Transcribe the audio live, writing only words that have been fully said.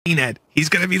cNed. He's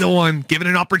going to be the one given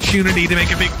an opportunity to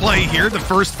make a big play here. The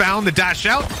first found, the dash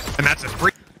out, and that's a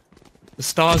free. The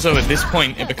starxo at this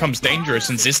point, it becomes dangerous,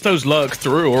 and XiSTOU's lurk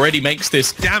through already makes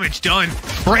this damage done.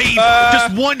 Brave,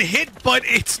 just one hit, but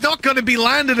it's not going to be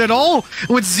landed at all.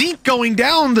 With Zeek going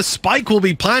down, the spike will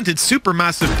be planted. Super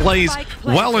massive plays,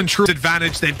 well and true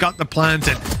advantage. They've got the plant,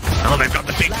 and oh, they've got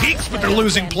the big peaks, but they're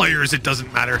losing players. It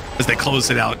doesn't matter as they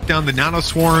close it out. Down the nano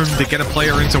swarm to get a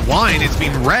player into wine. It's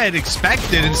been read,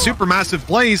 expected, and super massive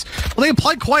plays. Well, they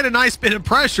applied quite a nice bit of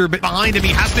pressure, but behind him,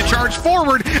 he has to charge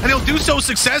forward, and he'll do so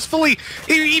successfully.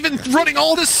 Even running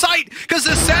all the site because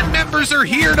the Acend members are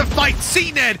here to fight.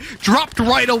 cNed dropped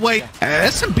right away.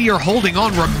 SMB are holding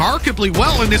on remarkably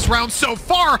well in this round so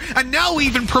far, and now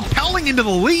even propelling into the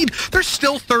lead. There's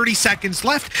still 30 seconds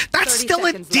left. That's still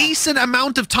a decent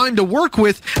amount of time to work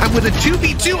with, and with a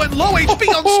 2v2 and low HP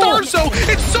on starxo,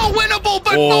 it's so winnable,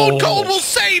 but BONECOLD will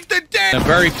save the day. A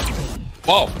very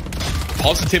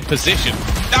positive position.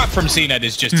 That from cNed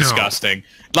is just disgusting.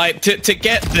 Like, to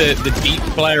get the deep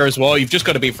player as well, you've just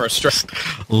got to be frustrated.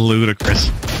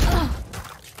 Ludicrous.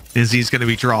 Izzy's going to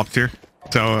be dropped here.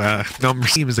 So, number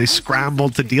teams, they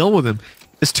scrambled to deal with him.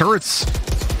 His turret's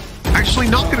actually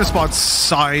not going to spot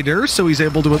Cyder, so he's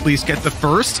able to at least get the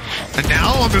first. And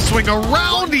now on the swing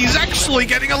around, he's actually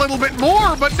getting a little bit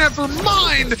more, but never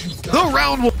mind. The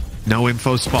round will... No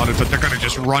info spotted, but they're going to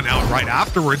just run out right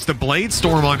afterwards. The Blade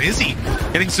Storm on Izzy,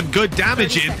 getting some good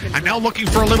damage in, and now looking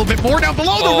for a little bit more down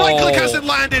below. The right click hasn't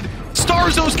landed.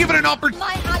 starxo's given an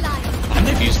opportunity. And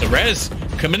they've used the res,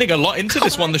 committing a lot into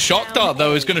this one. The shock dart,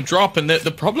 though, is going to drop, and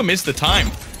the problem is the time.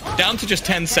 Down to just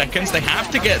 10 seconds. They have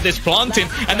to get this plant in,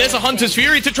 and there's a Hunter's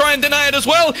Fury to try and deny it as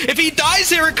well. If he dies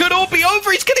here, it could all be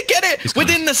over. He's going to get it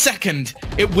within the second.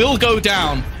 It will go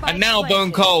down, and now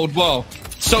BONECOLD, well,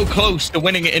 so close to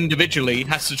winning it individually,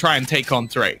 has to try and take on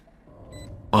 3.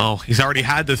 Well, he's already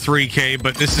had the 3K,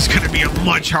 but this is going to be a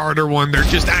much harder one. They're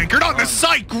just anchored on the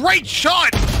site. Great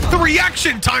shot. The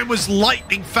reaction time was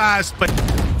lightning fast, but...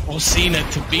 Well,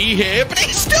 cNed to be here, but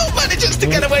he still manages to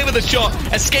get away with a shot.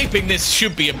 Escaping this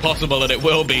should be impossible, and it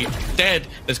will be. Dead.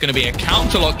 There's going to be a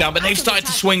counter lockdown, but they've started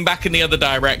to swing back in the other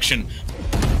direction.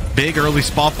 Big early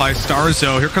spot by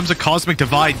starxo. Here comes a Cosmic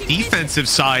Divide, defensive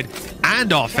side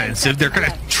and offensive. They're kind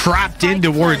of trapped in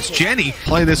towards Jenny.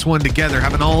 Play this one together,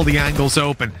 having all the angles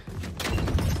open.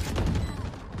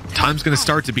 Time's going to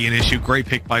start to be an issue. Great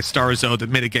pick by starxo that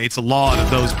mitigates a lot of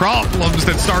those problems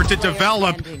that start to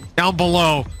develop down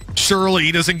below. Surely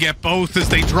he doesn't get both as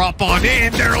they drop on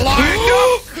in. They're lined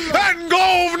up, and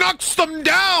gOV knocks them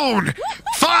down.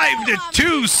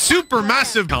 5-2, super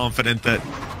massive. Confident that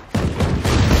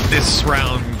this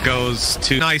round goes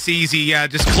to nice, easy, yeah,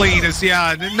 just clean as,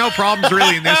 yeah, no problems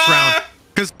really in this round.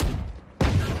 Because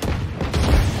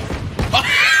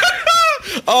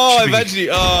eventually,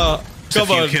 come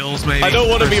on. Kills, maybe. I don't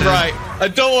want to be right. I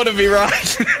don't want to be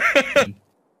right.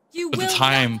 You But will the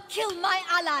time. not kill my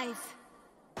allies.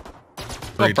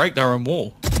 They'll break their own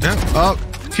wall.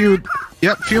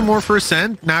 Yeah, few more for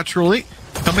Acend, naturally.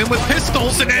 Come in with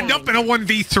pistols and end up in a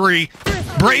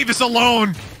 1v3. Brave is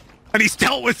alone. And he's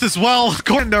dealt with as well.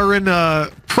 And are in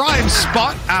a prime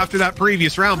spot after that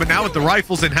previous round, but now with the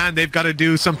rifles in hand, they've got to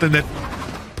do something that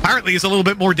apparently is a little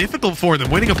bit more difficult for them,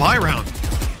 winning a pie round.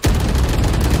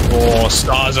 Oh,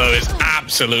 starxo is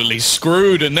absolutely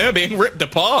screwed, and they're being ripped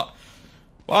apart.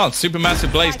 Wow,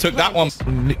 Supermassive Blaze took that one.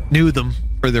 Knew them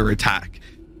for their attack.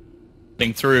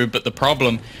 Through, but the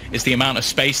problem is the amount of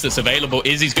space that's available.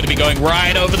 Izzy's going to be going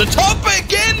right over the top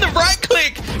again. The right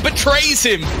click betrays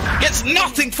him, gets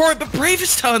nothing for it, but Brave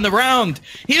has turned the round.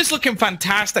 He is looking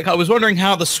fantastic. I was wondering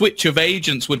how the switch of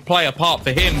agents would play a part for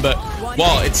him, but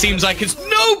well, it seems like it's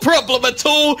no problem at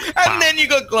all. And then you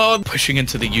got glovee pushing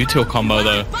into the util combo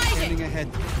though.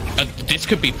 This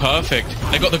could be perfect.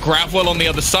 They got the Gravwell on the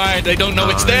other side. They don't know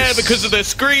it's there because of their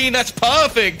screen. That's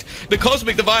perfect. The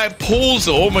Cosmic Divide pulls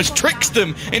or almost tricks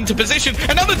them into position.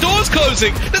 And now the door's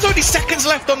closing. There's only seconds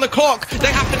left on the clock.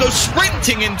 They have to go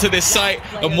sprinting into this site.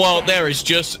 And well, there is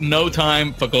just no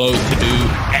time for glovee to do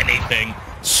anything.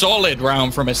 Solid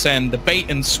round from Acend. The bait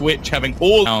and switch having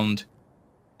all round.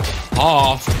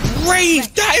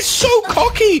 Brave, that is so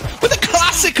cocky with a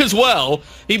classic as well.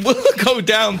 He will go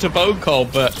down to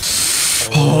BONECOLD, but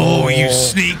oh, you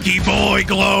sneaky boy,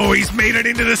 glovee. He's made it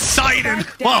into the site, and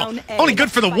well, only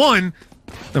good for the one.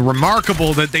 The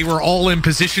remarkable that they were all in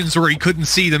positions where he couldn't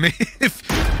see them. If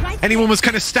anyone was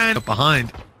kind of standing up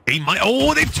behind, he might.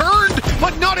 Oh, they've turned,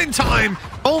 but not in time.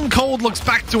 BONECOLD looks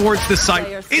back towards the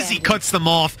site. Izzy cuts them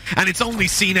off, and it's only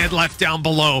cNed left down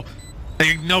below.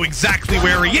 They know exactly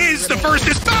where he is. The first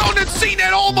is found, and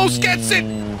cNed almost gets it.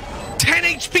 10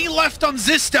 HP left on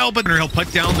XiSTOU, but he'll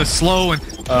put down the slow and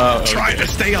try to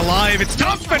stay alive. It's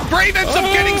tough, and Brave ends up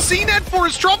getting cNed for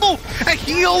his trouble. A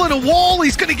heal and a wall.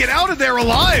 He's going to get out of there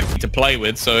alive. To play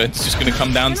with, so it's just going to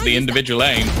come down to the individual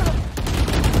aim.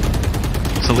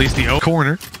 It's at least the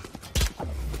corner.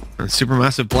 And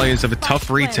Supermassive players have a tough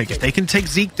retake. If they can take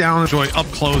Zeek down, enjoy up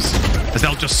close, as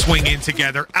they'll just swing in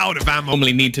together, out of ammo.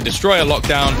 Normally need to destroy a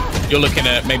lockdown. You're looking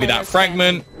at maybe that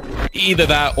fragment, either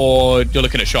that or you're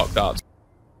looking at shock darts.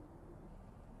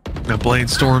 Now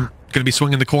Bladestorm going to be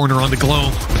swinging the corner on the glow.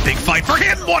 Big fight for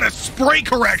him. What a spray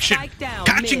correction.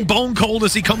 Catching BONECOLD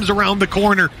as he comes around the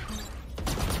corner.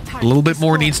 A little bit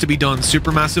more needs to be done.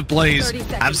 Supermassive Blaze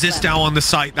have XiSTOU on the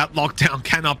site. That lockdown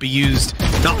cannot be used.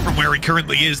 Not from where he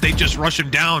currently is. They just rush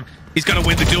him down. He's got to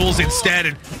win the duels instead,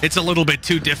 and it's a little bit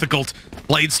too difficult.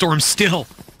 Bladestorm still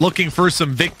looking for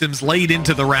some victims late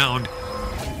into the round.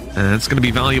 And it's going to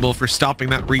be valuable for stopping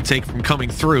that retake from coming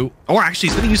through. Or actually,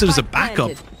 he's going to use it as a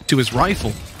backup to his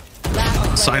rifle.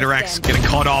 CyderX getting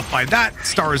caught off by that.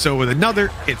 starxo with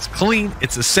another. It's clean.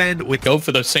 It's Acend with... Go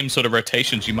for those same sort of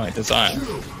rotations you might desire.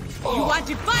 You are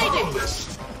divided.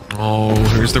 Oh,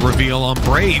 here's the reveal on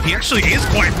Brave. He actually is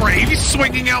quite brave. He's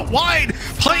swinging out wide,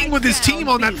 playing with his team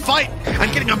on that fight,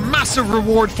 and getting a massive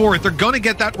reward for it. They're going to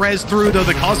get that res through, though,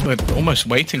 the Cosmo. Almost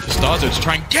waiting for starxo to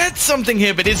try and get something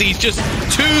here, but Izzy's just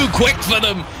too quick for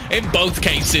them in both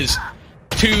cases.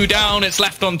 2 down, it's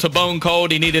left onto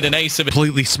BONECOLD. He needed an ace of it.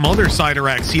 Completely smother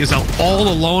CyderX. He is out all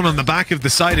alone on the back of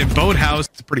the site in Boathouse.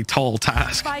 It's a pretty tall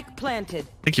task. Spike planted.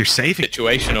 I think you're safe.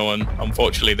 Situational, and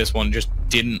unfortunately this one just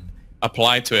didn't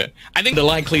apply to it. I think they're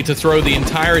likely to throw the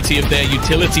entirety of their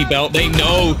utility belt. They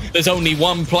know there's only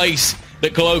one place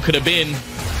that Glow could have been.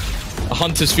 A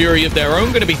Hunter's Fury of their own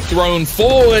going to be thrown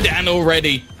forward, and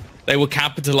already they will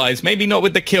capitalize. Maybe not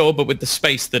with the kill, but with the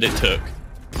space that it took.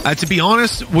 To be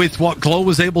honest, with what Glow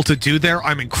was able to do there,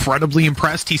 I'm incredibly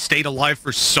impressed. He stayed alive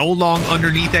for so long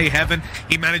underneath A Heaven.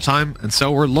 He managed time, and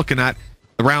so we're looking at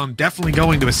the round definitely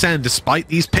going to Acend, despite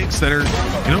these picks that are,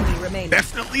 you know,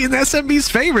 definitely in SMB's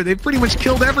favor. They've pretty much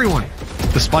killed everyone.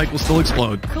 The spike will still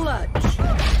explode.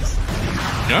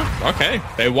 Yeah, okay.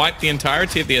 They wiped the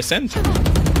entirety of the Acend.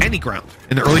 Any ground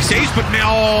in the early stage, but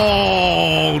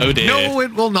no, oh dear. No,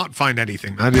 it will not find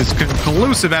anything. That is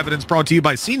conclusive evidence brought to you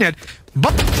by cNed.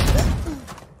 But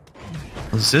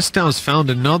XiSTOU's found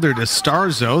another to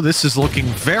starxo. This is looking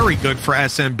very good for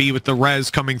SMB with the res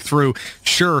coming through.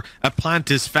 Sure, a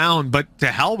plant is found, but to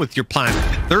hell with your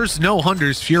plant. There's no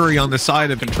Hunter's Fury on the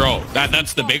side of control.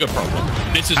 That's the bigger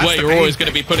problem. This is where you're always going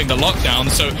to be putting the lockdown.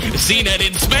 So cNed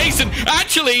in space, and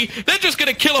actually, they're just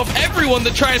going to kill off everyone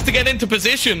that tries to get into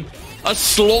position. A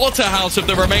slaughterhouse of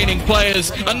the remaining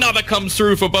players. Another comes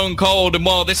through for BONECOLD, and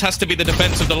while this has to be the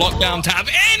defense of the lockdown to have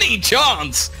any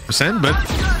chance. But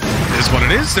it is what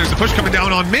it is. There's a push coming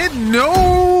down on mid.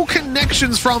 No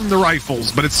connections from the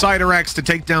rifles, but it's CyderX to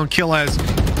take down Kiles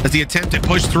as the attempt to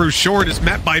push through short is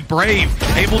met by Brave.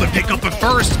 Able to pick up a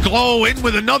first. Glow in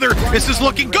with another. This is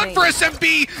looking good for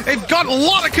SMB. They've got a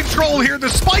lot of control here. The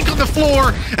spike on the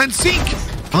floor, and Zeek,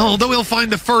 although he'll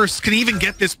find the first, can even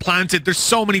get this planted. There's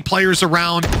so many players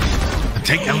around. And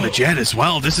take down the jet as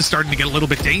well. This is starting to get a little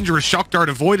bit dangerous. Shock dart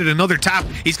avoided another tap.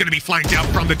 He's going to be flanked out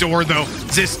from the door, though.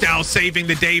 XiSTOU saving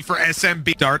the day for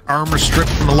SMB. Dart armor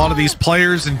stripped from a lot of these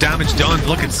players and damage done.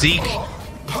 Look at Zeek.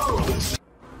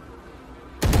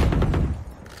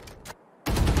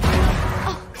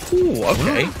 Ooh,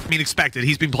 okay. I mean, expected.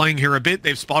 He's been playing here a bit.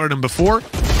 They've spotted him before.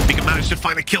 If he can manage to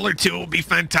find a kill or two, it would be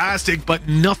fantastic, but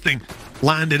nothing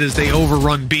landed as they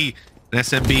overrun B. And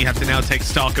SMB have to now take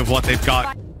stock of what they've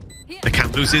got. They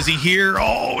can't lose Izzy here.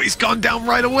 Oh, he's gone down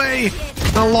right away. A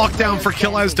lockdown for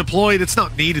Kiles deployed. It's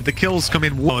not needed. The kills come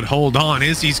in. Hold on.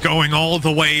 Izzy's going all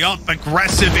the way up.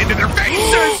 Aggressive into their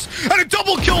faces. And a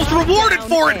double kill's rewarded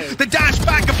for it. The dash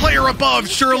back a player above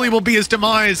surely will be his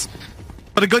demise.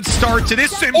 But a good start to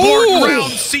this important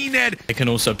round, cNed. They can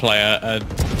also play a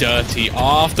dirty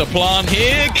after plan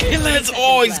here. Kiles,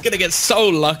 oh, he's going to get so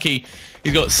lucky.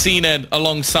 He's got cNed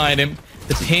alongside him.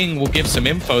 The ping will give some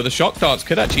info. The shock darts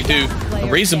could actually do a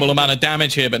reasonable amount of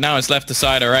damage here, but now it's left to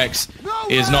CyderX.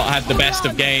 He has not had the best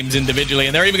of games individually,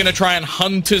 and they're even going to try and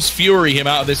Hunter's Fury him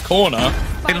out of this corner.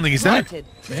 I don't think he's dead.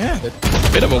 Yeah,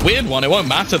 a bit of a weird one. It won't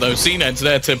matter, though. cNed's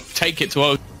there to take it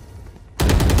to...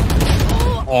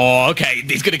 Oh, okay.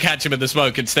 He's going to catch him in the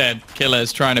smoke instead.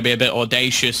 Killer's trying to be a bit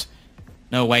audacious.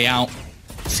 No way out.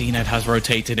 cNed has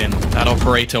rotated in. That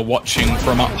operator watching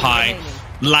from up high,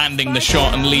 landing the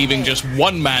shot and leaving just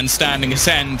one man standing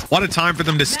Acend. What a time for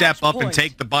them to step up and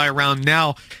take the buy round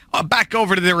now. Back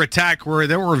over to their attack where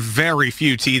there were very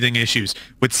few teething issues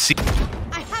with C.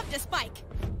 I have the spike.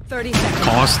 30 seconds.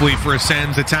 Costly for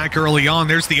Acend's attack early on.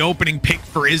 There's the opening pick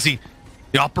for Izzy.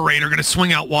 The operator going to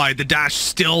swing out wide. The dash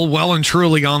still well and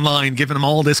truly online, giving them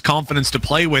all this confidence to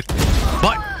play with.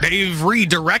 But they've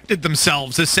redirected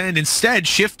themselves. Acend instead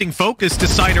shifting focus to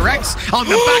CyderX on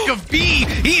the back of B.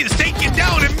 He is taken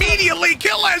down immediately.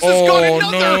 Kiles has got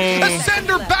another.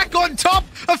 Ascender back on top.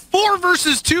 A 4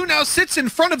 versus 2 now sits in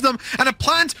front of them, and a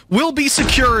plant will be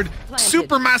secured.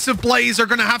 Supermassive Blaze are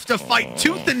going to have to fight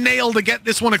tooth and nail to get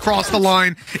this one across the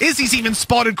line. Izzy's even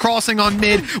spotted crossing on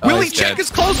mid. Will he check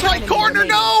his close right corner?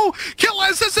 No!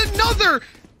 Kiles has another!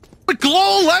 But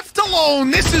Glow left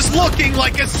alone. This is looking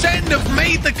like Acend have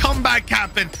made the comeback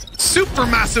happen.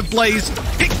 Supermassive Blaze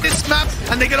pick this map,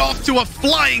 and they get off to a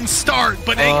flying start,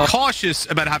 but cautious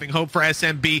about having hope for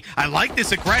SMB. I like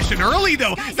this aggression early,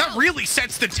 though. That really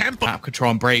sets the tempo. Map control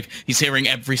on Brave. He's hearing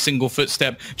every single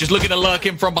footstep, just looking to lurk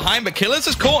in from behind, but Kiles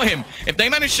has caught him. If they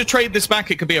manage to trade this back,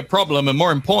 it could be a problem, and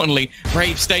more importantly,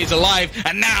 Brave stays alive,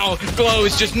 and now Glow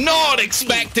is just not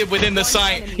expected within the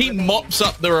site. He mops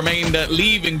up the remainder,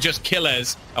 leaving just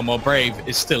Kiles, and while Brave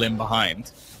is still in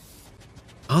behind.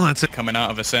 Oh, that's it. Coming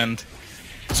out of Acend.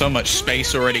 So much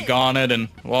space already garnered, and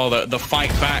well, the fight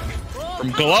back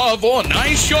from Glove. Oh,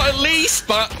 nice shot at least,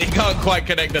 but he can't quite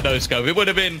connect the no-scope. It would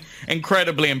have been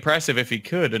incredibly impressive if he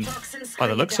could, and by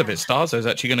the looks of it, starxo is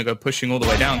actually going to go pushing all the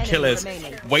way down. Kiles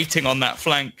waiting on that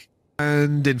flank.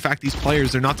 And in fact, these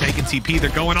players, they're not taking TP.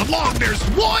 They're going on long. There's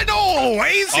one. Oh,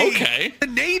 Izzy. Okay. The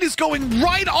nade is going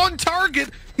right on target.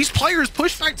 These players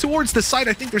push back towards the site.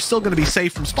 I think they're still going to be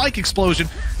safe from spike explosion,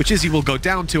 which Izzy will go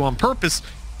down to on purpose.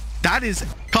 That is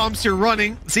Comster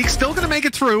running. Zeke's still going to make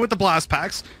it through with the blast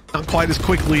packs. Not quite as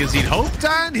quickly as he'd hoped,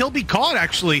 and he'll be caught,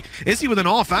 actually. Izzy with an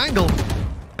off angle.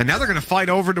 And now they're going to fight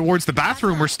over towards the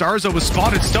bathroom where starxo was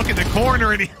spotted, stuck in the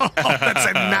corner, and that's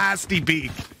a nasty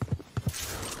peek.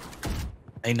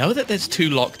 They know that there's 2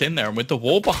 locked in there, and with the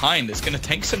wall behind, it's going to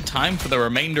take some time for the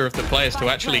remainder of the players to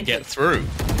actually get through.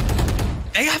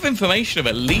 They have information of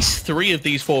at least 3 of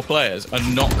these 4 players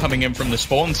are not coming in from the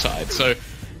spawn side, so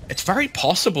it's very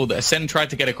possible that Acend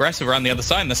tried to get aggressive around the other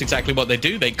side, and that's exactly what they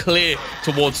do. They clear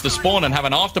towards the spawn and have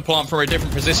an afterplant from a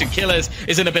different position. Kiles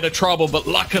is in a bit of trouble, but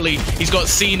luckily he's got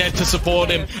cNed to support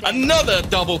him. Another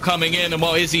double coming in, and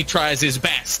while Izzy tries his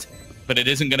best, but it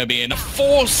isn't going to be enough.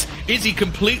 Force Izzy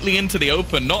completely into the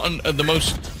open, not the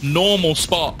most normal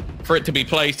spot for it to be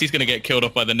placed. He's going to get killed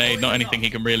off by the nade, not anything he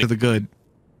can really... To the good.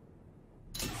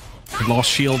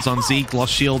 Lost shields on Zeek,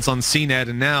 lost shields on cNed,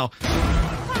 and now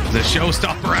the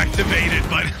showstopper activated,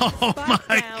 but oh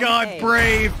my god,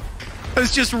 Brave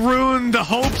has just ruined the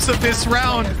hopes of this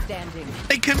round.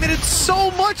 They committed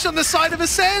so much on the side of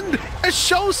Acend. A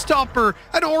showstopper,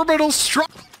 an orbital strike.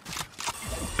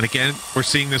 And again, we're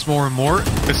seeing this more and more.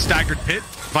 The staggered pit,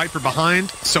 Viper behind,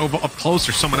 Sova up close,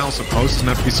 or someone else up close, doesn't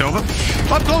have to be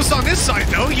Sova. Up close on this side,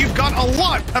 though, you've got a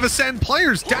lot of Acend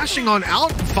players dashing on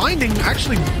out and finding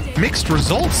actually mixed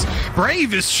results.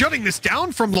 Brave is shutting this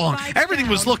down from long. Everything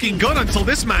was looking good until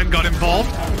this man got involved.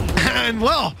 And,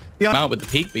 well... out with the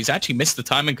peak, but he's actually missed the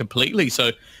timing completely,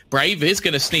 so Brave is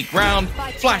going to sneak round,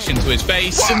 flash into his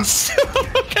face, and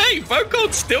okay,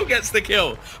 BONECOLD still gets the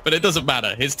kill, but it doesn't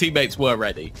matter. His teammates were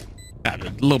ready. A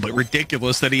little bit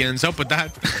ridiculous that he ends up with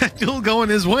that duel going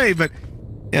his way, but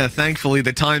yeah, thankfully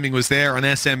the timing was there on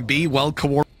SMB, well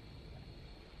coordinated.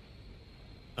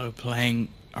 Oh, playing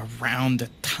around a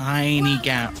tiny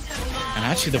gap, and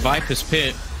actually the Viper's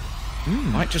pit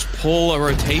might just pull a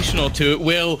rotation or two. It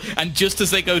will, and just as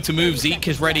they go to move, Zeek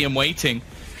is ready and waiting.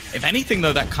 If anything,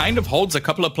 though, that kind of holds a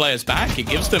couple of players back. It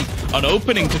gives them an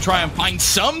opening to try and find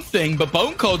something, but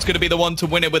BONECOLD's going to be the one to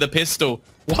win it with a pistol.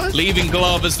 What? Leaving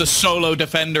Glove as the solo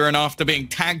defender, and after being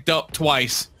tagged up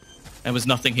twice, there was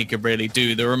nothing he could really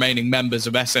do. The remaining members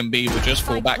of SMB would just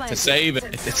fall back to save.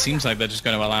 It seems like they're just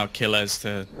going to allow Kiles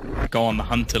to go on the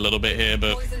hunt a little bit here,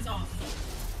 but...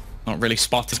 not really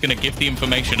spot is going to give the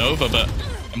information over, but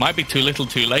it might be too little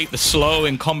too late. The slow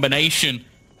in combination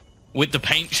with the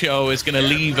paint show is going to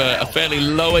leave a fairly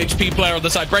low HP player on the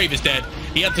side. Brave is dead.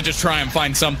 He had to just try and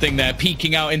find something there,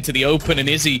 peeking out into the open, and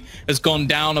Izzy has gone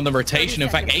down on the rotation. In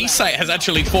fact, A-site has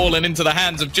actually fallen into the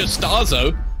hands of just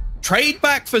starxo. Trade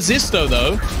back for XiSTOU,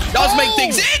 though, does make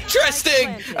things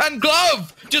interesting, and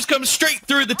Glove just comes straight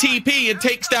through the TP and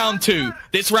takes down 2.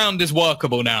 This round is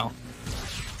workable now.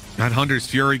 That Hunter's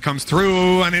Fury comes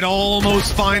through, and it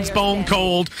almost finds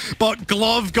BONECOLD, but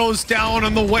Glove goes down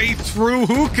on the way through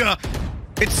Hookah.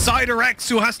 It's CyderX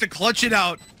who has to clutch it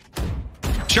out.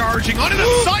 Charging onto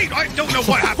the site! I don't know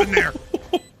what happened there.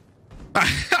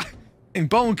 And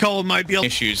BONECOLD might be able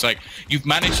issues, like, you've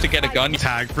managed to get a gun.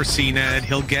 Tag for cNed,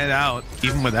 he'll get out,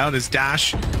 even without his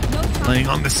dash. Playing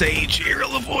on the Sage here.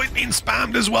 He'll avoid being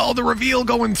spammed as well. The reveal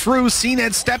going through.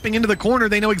 cNed stepping into the corner.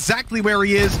 They know exactly where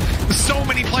he is. So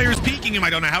many players peeking him. I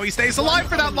don't know how he stays alive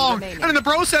for that long. And in the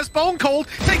process, BONECOLD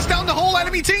takes down the whole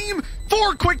enemy team.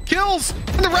 4 quick kills.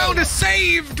 And the round is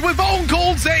saved with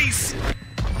BONECOLD's ace.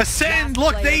 Acend,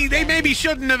 look, they maybe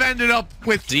shouldn't have ended up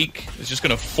with... Zeek is just going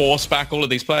to force back all of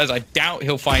these players. I doubt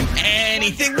he'll find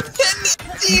anything. But then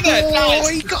see that? Oh,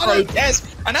 he got him.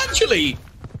 And actually,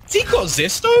 Zeek got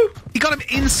XiSTOU? He got him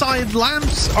inside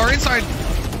lamps, or inside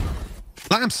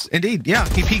lamps, indeed. Yeah,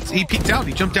 he peeked out.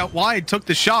 He jumped out wide, took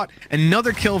the shot.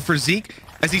 Another kill for Zeek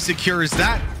as he secures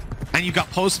that. And you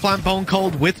got post-plant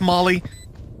BONECOLD with Molly.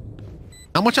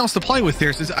 Not much else to play with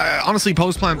here. Honestly,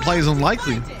 post-plant play is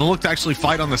unlikely. They'll look to actually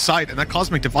fight on the site, and that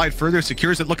Cosmic Divide further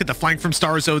secures it. Look at the flank from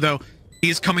starxo, though. He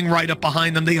is coming right up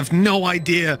behind them. They have no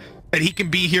idea that he can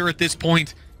be here at this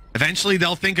point. Eventually,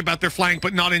 they'll think about their flank,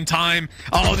 but not in time.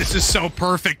 Oh, this is so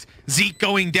perfect. Zeek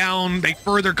going down. They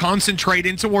further concentrate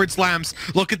in towards lamps.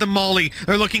 Look at the Molly.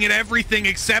 They're looking at everything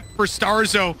except for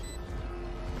starxo.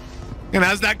 And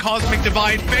as that Cosmic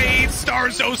Divide fades,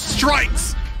 starxo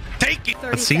strikes. Taking...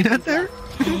 cNed there?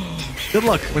 Good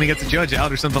luck when he gets a judge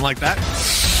out or something like that.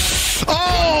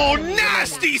 Oh,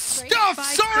 nasty stuff!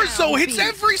 starxo hits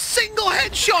every single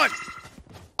headshot!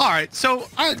 Alright, so,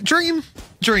 Dream,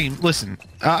 listen.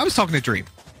 I was talking to Dream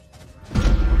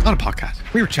on a podcast.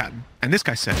 We were chatting, and this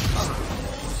guy said,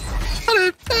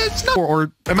 it's not...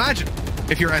 Or imagine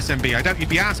if you're SMB. I doubt you'd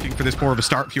be asking for this poor of a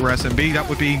start if you were SMB. That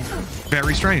would be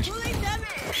very strange.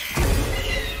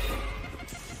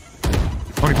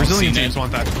 Only Brazilian teams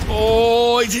want that.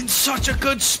 Oh, he's in such a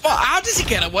good spot. How does he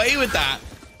get away with that?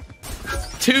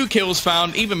 2 kills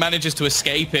found, even manages to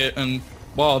escape it. And,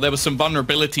 well, there were some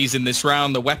vulnerabilities in this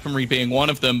round, the weaponry being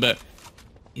one of them, but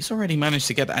he's already managed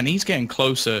to get that, and he's getting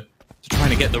closer to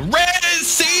trying to get the res.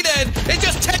 cNed, they're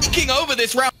just taking over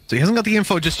this round. So he hasn't got the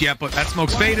info just yet, but that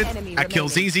smoke's faded. That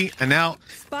kills easy, and now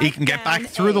he can get back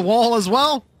through the wall as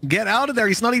well. Get out of there.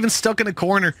 He's not even stuck in a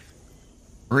corner.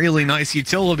 Really nice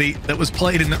utility that was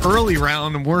played in the early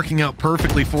round and working out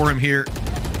perfectly for him here.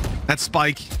 That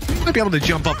spike, might be able to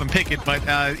jump up and pick it, but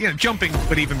you know, jumping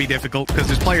would even be difficult because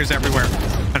there's players everywhere.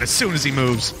 And as soon as he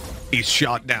moves, he's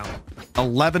shot down.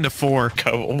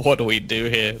 11-4. What do we do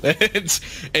here?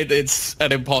 It's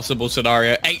an impossible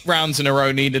scenario. 8 rounds in a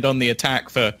row needed on the attack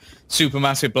for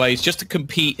Supermassive Blaze just to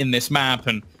compete in this map,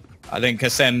 and I think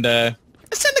Acend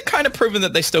kind of proven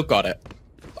that they still got it.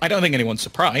 I don't think anyone's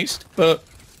surprised, but...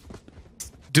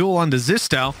 Duel onto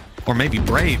XiSTOU, or maybe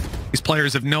Brave. These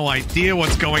players have no idea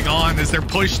what's going on as they're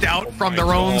pushed out from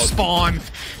their own spawn.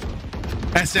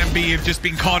 SMB have just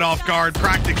been caught off guard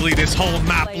practically this whole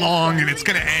map long, and it's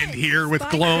going to end here with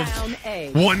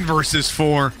glovee 1 versus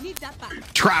 4.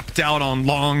 Trapped out on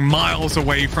long, miles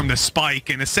away from the spike,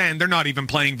 and Acend, they're not even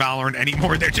playing Valorant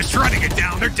anymore. They're just running it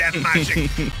down. They're deathmatching.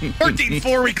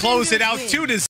 13-4, we close it out. 2-0.